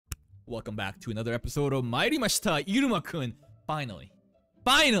Welcome back to another episode of Mairimashita, Iruma-kun.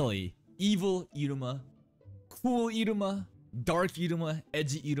 Finally! Evil Iruma, cool Iruma, dark Iruma,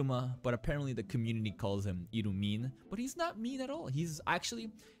 edgy Iruma, but apparently the community calls him Irumin. But he's not mean at all. He's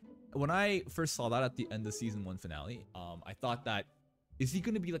actually, when I first saw that at the end of season 1 finale, I thought that, is he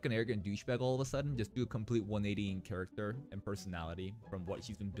gonna be like an arrogant douchebag all of a sudden? Just do a complete 180 in character and personality from what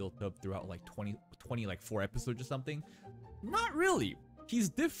he's been built up throughout like 4 episodes or something? Not really. He's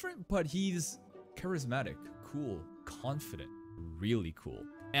different, but he's charismatic, cool, confident, really cool.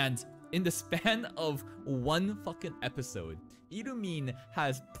 And in the span of one fucking episode, Irumin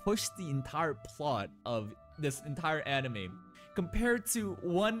has pushed the entire plot of this entire anime compared to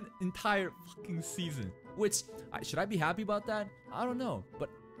one entire fucking season. Which, should I be happy about that? I don't know, but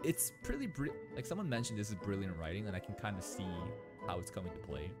it's pretty like someone mentioned this is brilliant writing, and I can kind of see how it's coming to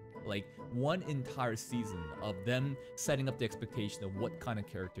play. Like one entire season of them setting up the expectation of what kind of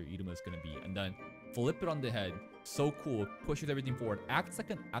character Iruma is gonna be, and then flip it on the head. So cool, pushes everything forward, acts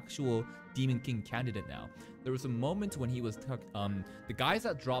like an actual Demon King candidate now. There was a moment when he was the guys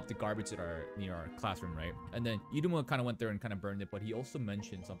that dropped the garbage near our classroom, right? And then Iruma kind of went there and kind of burned it, but he also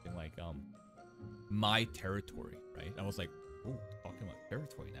mentioned something like my territory, right? I was like, oh, talking about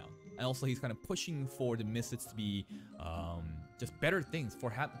territory now. And also he's kind of pushing for the Misfits to be just better things,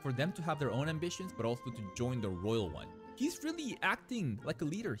 for them to have their own ambitions, but also to join the royal one. He's really acting like a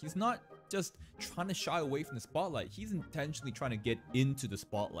leader. He's not just trying to shy away from the spotlight. He's intentionally trying to get into the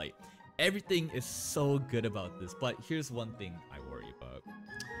spotlight. Everything is so good about this, but here's one thing I worry about.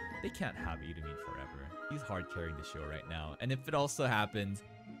 They can't have Irumin forever. He's hard carrying the show right now. And if it also happens,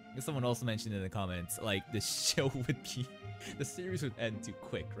 someone also mentioned in the comments, like the show would be, the series would end too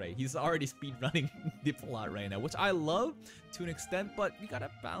quick, right? He's already speedrunning the plot right now, which I love to an extent, but you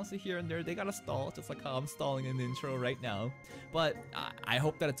gotta bounce it here and there. They gotta stall, just like how I'm stalling in the intro right now. But I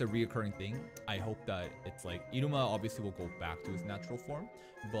hope that it's a reoccurring thing. I hope that it's like, Iruma obviously will go back to his natural form,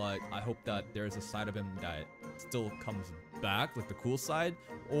 but I hope that there's a side of him that still comes back, like the cool side,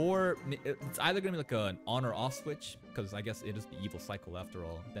 or it's either gonna be like an on or off switch, because I guess it is the evil cycle after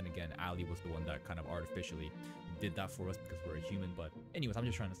all. Then again, Ali was the one that kind of artificially did that for us because we're a human. But anyways, I'm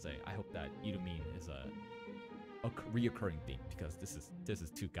just trying to say, I hope that Irumin is a reoccurring theme, because this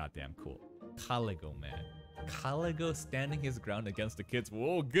is too goddamn cool. Caligo, man. Caligo standing his ground against the kids.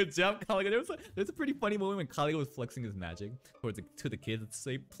 Whoa, good job, Caligo. There's a pretty funny moment when Caligo was flexing his magic to the kids to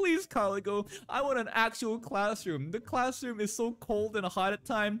say, please, Caligo, I want an actual classroom. The classroom is so cold and hot at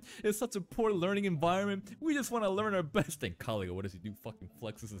time. It's such a poor learning environment. We just want to learn our best. And Caligo, what does he do? Fucking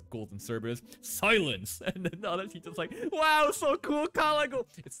flexes his golden Cerberus. Silence. And then the other teacher's like, wow, so cool, Caligo.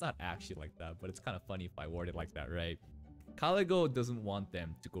 It's not actually like that, but it's kind of funny if I word it like that, right? Caligo doesn't want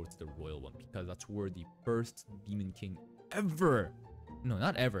them to go to the royal one, because that's where the first Demon King ever, no,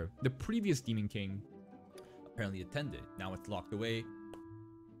 not ever, the previous Demon King apparently attended. Now it's locked away.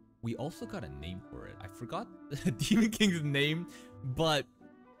 We also got a name for it. I forgot the Demon King's name, but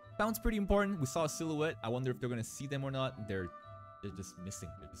sounds pretty important. We saw a silhouette. I wonder if they're gonna see them or not. They're just missing.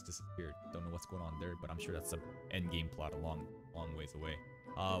 They just disappeared. Don't know what's going on there, but I'm sure that's an end game plot a long ways away.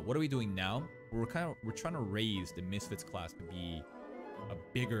 What are we doing now? We're trying to raise the Misfits class to be a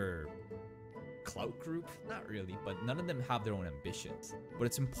bigger clout group. Not really, but none of them have their own ambitions. But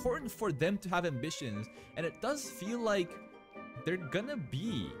it's important for them to have ambitions, and it does feel like they're gonna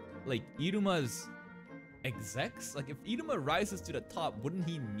be like Iruma's execs. Like if Iruma rises to the top, wouldn't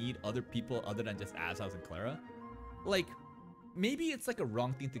he need other people other than just Azaz and Clara? Like, maybe it's like a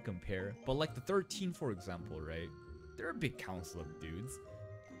wrong thing to compare, but like the 13, for example, right? They're a big council of dudes.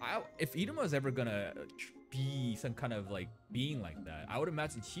 If Iruma is ever gonna be some kind of like being like that, I would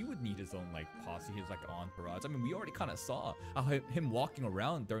imagine he would need his own like posse, his like entourage. I mean, we already kind of saw him walking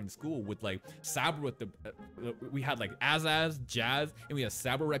around during school with like Saber with the we had like Azaz, Jazz, and we had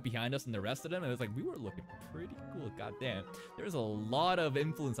Saber right behind us and the rest of them, and it was like we were looking pretty cool. Goddamn, there's a lot of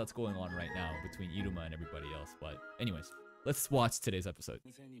influence that's going on right now between Iruma and everybody else. But anyways, let's watch today's episode.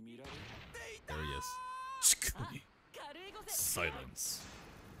 There he is. Silence.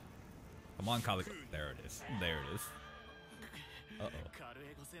 Come on, Caligo. There it is. There it is.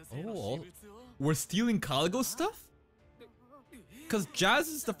 Uh-oh. Oh, we're stealing Caligo stuff? Because Jazz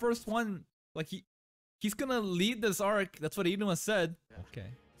is the first one. Like, he's gonna lead this arc. That's what Iruma said. Okay.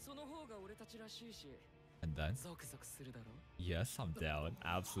 And then? Yes, I'm down.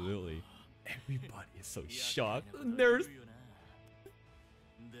 Absolutely. Everybody is so shocked. There's...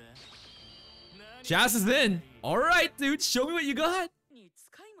 Jazz is in. Alright, dude. Show me what you got.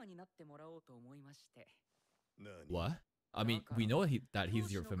 What? I mean, we know that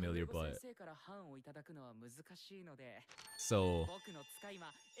he's your familiar, but so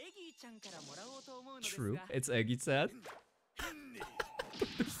true. It's Eggy-san.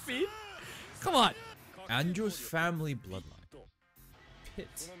 See? Come on. Andrew's family bloodline.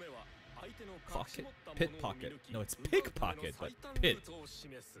 Pit. Pocket. Pit pocket. No, it's pickpocket, but pit.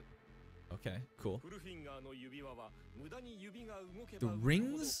 Okay, cool. The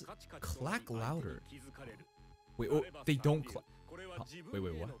rings clack louder. Wait, oh, they don't clack. Huh? Wait,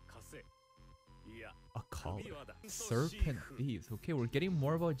 what? A collar. Serpent thieves. Okay, we're getting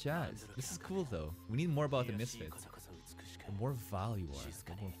more about jazz. This is cool though. We need more about the Misfits. The more vile you are,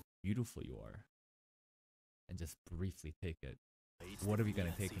 the more beautiful you are. And just briefly take it. What are we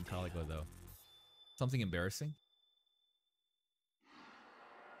gonna take from Caligo though? Something embarrassing?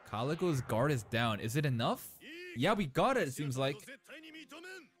 Caligo's guard is down. Is it enough? Yeah, we got it, it seems like.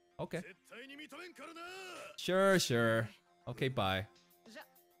 Okay. Sure. Okay, bye.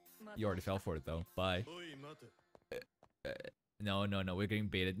 You already fell for it though. Bye. No, we're getting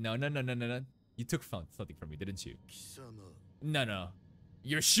baited. No. You took something from me, didn't you? No.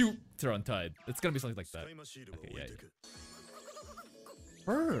 Your shoes are untied. It's gonna be something like that. Okay, yeah.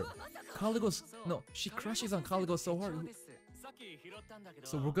 Her! Caligo's... No, she crushes on Caligo so hard.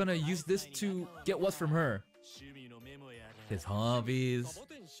 So we're gonna use this to get what's from her. His hobbies.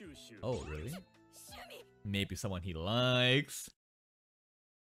 Oh, really? Maybe someone he likes.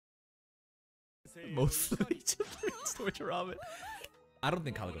 Mostly just torture ramen. I don't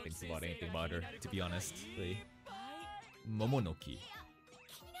think Caligo thinks about anything about her, to be honest. Momonoki.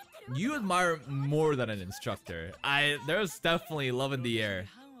 You admire more than an instructor. There's definitely love in the air.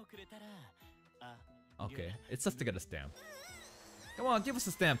 Okay, it's just to get a stamp. Come on, give us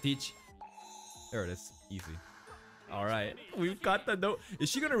a stamp, Teach. There it is. Easy. Alright, we've got the note. Is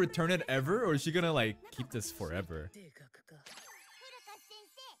she gonna return it ever, or is she gonna like keep this forever?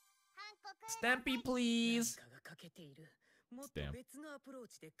 Stampy, please. Stamp.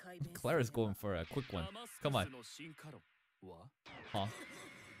 Clara's going for a quick one. Come on. Huh?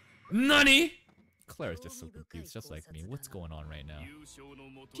 Nani? Clara's just so confused, just like me. What's going on right now?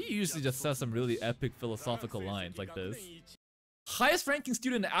 He usually just says some really epic philosophical lines like this. Highest ranking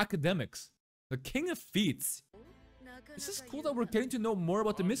student in academics. The king of feats. This is cool that we're getting to know more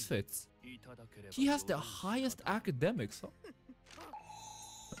about the Misfits. He has the highest academics. Huh?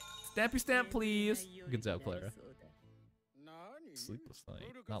 Stampy stamp, please. Good job, Clara. Sleepless night.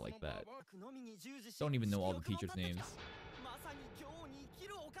 Not like that. Don't even know all the teachers' names.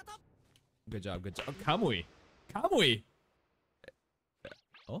 Good job. Oh, Kamui!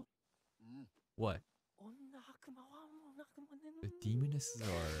 Oh? What? The demonesses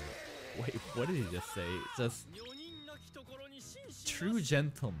are... Wait, what did he just say? Just... True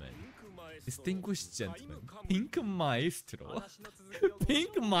gentleman. Distinguished gentleman. Pink maestro.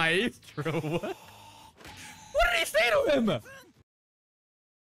 Pink maestro? What? What did he say to him? What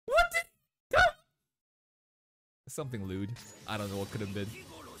did he come? Something lewd. I don't know what could have been.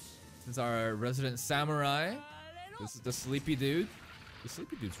 This is our resident samurai. This is the sleepy dude. The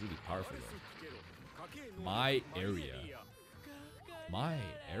sleepy dude's really powerful though. My area.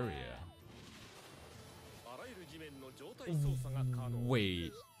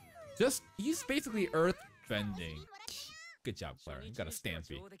 Wait. He's basically earth bending. Good job, Clara. You got a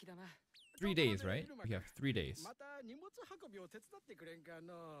stampy. 3 days, right? We have 3 days.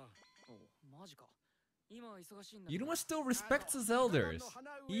 Iruma still respects his elders.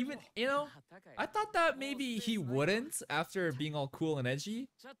 Even, you know, I thought that maybe he wouldn't after being all cool and edgy.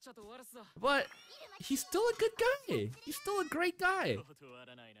 But he's still a good guy. He's still a great guy.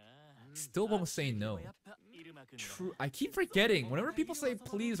 Still won't say no. True. I keep forgetting. Whenever people say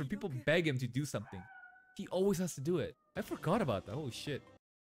please or people beg him to do something, he always has to do it. I forgot about that. Holy shit.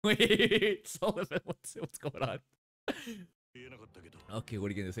 Wait, Sullivan, what's going on? Okay,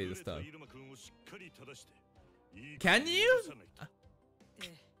 what are you gonna say this time? Can you?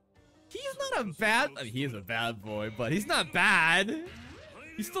 He's not a bad... I mean, he is a bad boy, but he's not bad.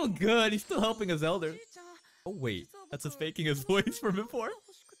 He's still good. He's still helping his elders. Oh, wait. That's just faking his voice from before.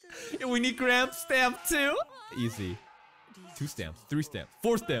 And we need Graham stamp too. Easy. 2 stamps, 3 stamps,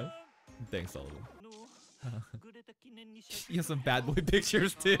 4 stamps. Thanks, Sullivan. He has some bad boy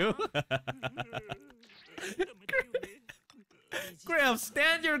pictures too. Graham,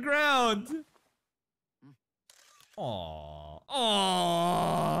 stand your ground. Aww.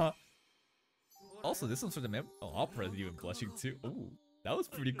 Also, this one's for the mem. Oh, Opera's even blushing too. Ooh, that was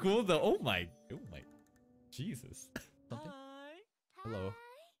pretty cool though. Oh my. Jesus. Something. Hello.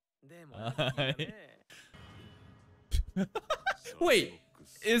 Hi. Wait,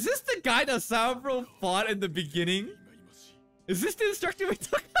 is this the guy that Sabro fought in the beginning? Is this the instructor we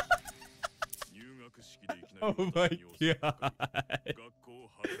took? Oh my god.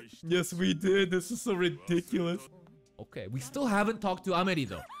 Yes, we did. This is so ridiculous. Okay, we still haven't talked to Ameri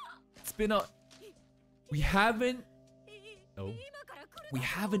though. It's been a... We haven't... Oh. We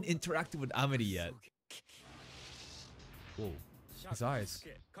haven't interacted with Ameri yet. Whoa. His eyes.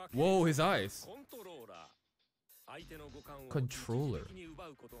 Whoa, his eyes. Controller.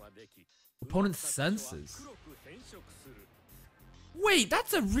 Opponent's senses. Wait,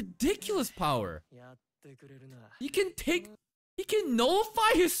 that's a ridiculous power. He can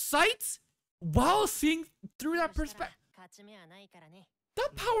nullify his sights while seeing through that perspective.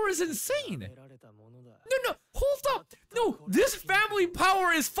 That power is insane. No, hold up. No, this family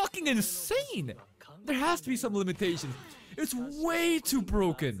power is fucking insane. There has to be some limitations. It's way too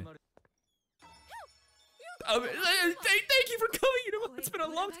broken. Thank you for coming. You know, it's been a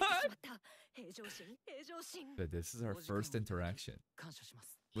long time. But this is our first interaction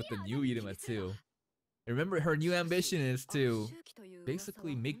with the new Iruma too. Remember, her new ambition is to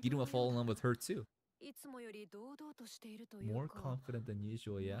basically make Iruma fall in love with her too. More confident than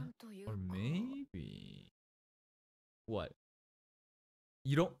usual, yeah? Or maybe... What?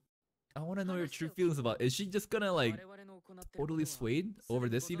 You don't... I want to know your true feelings about it. Is she just gonna like totally swayed over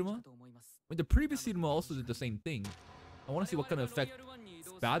this Iruma? When the previous Iruma also did the same thing. I want to see what kind of effect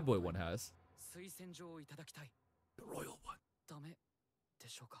this bad boy one has. The royal one.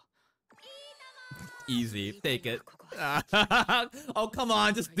 Easy, take it. Oh, come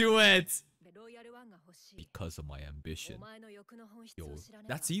on, just do it. Because of my ambition. Yo,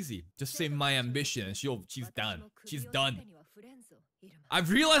 that's easy. Just say my ambition and she's done. She's done. I've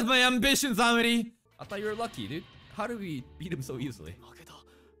realized my ambitions, Ameri. I thought you were lucky, dude. How do we beat him so easily?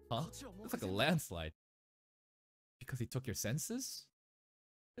 Huh? Looks like a landslide. Because he took your senses?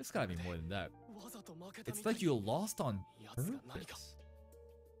 There's gotta be more than that. It's like you lost on purpose.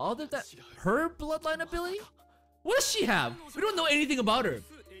 Other than her bloodline ability? What does she have? We don't know anything about her.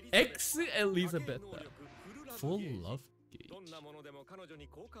 Ex Elizabeth. Full love gauge.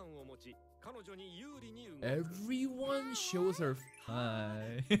 Everyone shows her.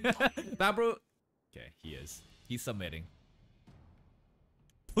 Hi. Babro. Okay, he is. He's submitting.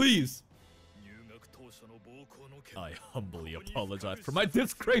 Please. I humbly apologize for my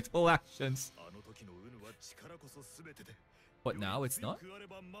disgraceful actions. But now it's not?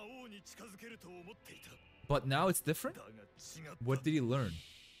 But now it's different? What did he learn?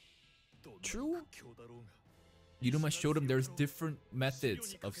 True? Iruma showed him there's different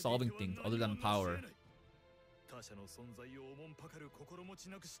methods of solving things other than power.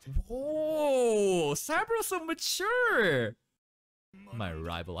 Whoa! Sabro's so mature! My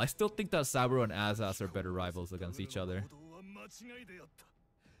rival. I still think that Sabro and Azaz are better rivals against each other.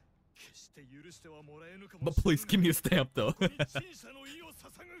 But please give me a stamp though.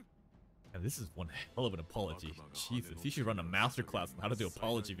 And this is one hell of an apology. Jesus, he should run a masterclass on how to do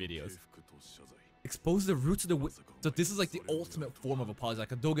apology videos. Expose the roots of the wings. So this is like the ultimate form of apology,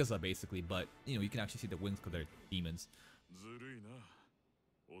 like a Dogeza basically, but you know, you can actually see the wings because they're demons.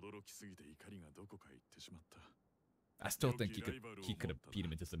 I still think he could have beat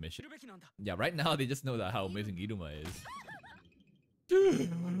him into submission. Yeah, right now they just know that how amazing Iruma is.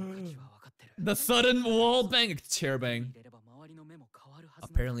 The sudden wall bang, chair bang.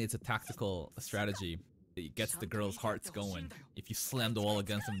 Apparently it's a tactical strategy. It gets the girls' hearts going. If you slam the wall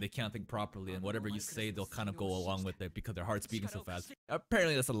against them, they can't think properly, and whatever you say, they'll kind of go along with it because their heart's beating so fast.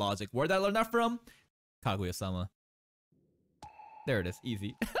 Apparently that's the logic. Where did I learn that from? Kaguya-sama. There it is,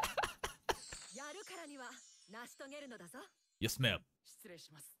 easy. Yes, ma'am.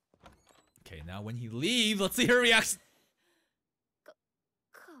 Okay, now when he leaves, let's see her reaction.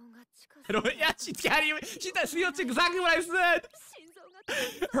 Yeah, she can't even. She does exactly what I said.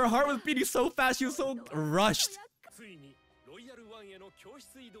 Her heart was beating so fast, she was so rushed.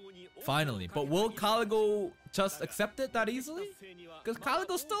 Finally, but will Caligo just accept it that easily? Because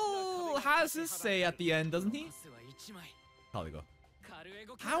Caligo still has his say at the end, doesn't he? Caligo.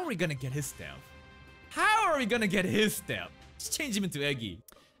 How are we gonna get his stamp? How are we gonna get his stamp? Just change him into Eggy.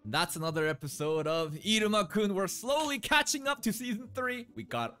 That's another episode of Iruma-kun. We're slowly catching up to season 3. We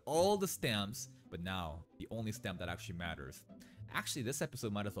got all the stamps, but now the only stamp that actually matters. Actually, this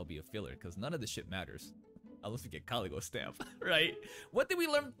episode might as well be a filler because none of this shit matters. Unless we get Caligo's stamp, right? What did we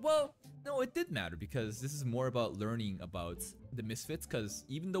learn? Well, no, it did matter because this is more about learning about the Misfits, because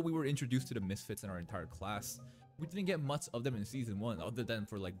even though we were introduced to the Misfits in our entire class, we didn't get much of them in season 1 other than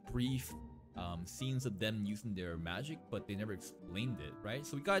for like brief scenes of them using their magic, but they never explained it, right?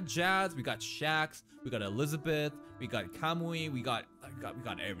 So we got Jazz, we got Shax, we got Elizabeth, we got Kamui, we got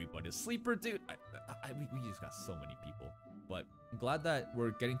everybody. Sleeper, dude. We just got so many people. but I'm glad that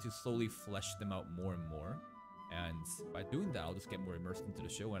we're getting to slowly flesh them out more and more. And by doing that, I'll just get more immersed into the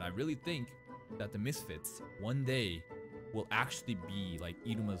show. And I really think that the Misfits one day will actually be like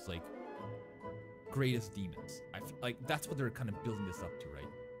Iruma's like greatest demons. I feel like that's what they're kind of building this up to, right?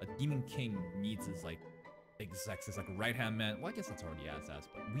 A demon king needs his like execs, his like right hand man. Well, I guess that's already as,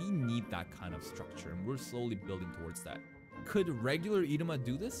 but we need that kind of structure, and we're slowly building towards that. Could regular Iruma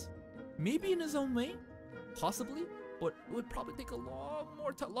do this? Maybe in his own way, possibly, but it would probably take a lot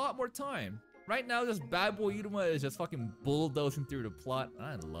more time. Right now, this bad boy Iruma is just fucking bulldozing through the plot.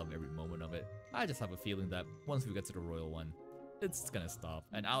 I love every moment of it. I just have a feeling that once we get to the royal one, it's gonna stop,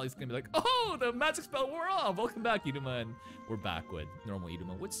 and Ali's gonna be like, oh, the magic spell wore off. Welcome back, Iruma, and we're back with normal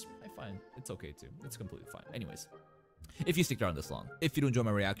Iruma, which I find it's okay too. It's completely fine. Anyways, if you stick around this long, if you do enjoy my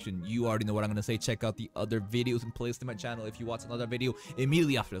reaction, you already know what I'm gonna say. Check out the other videos and playlists in my channel. If you watch another video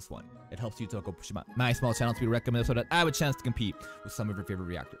immediately after this one, it helps you to go push my small channel to be recommended so that I have a chance to compete with some of your favorite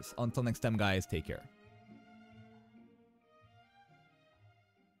reactors. Until next time, guys, take care.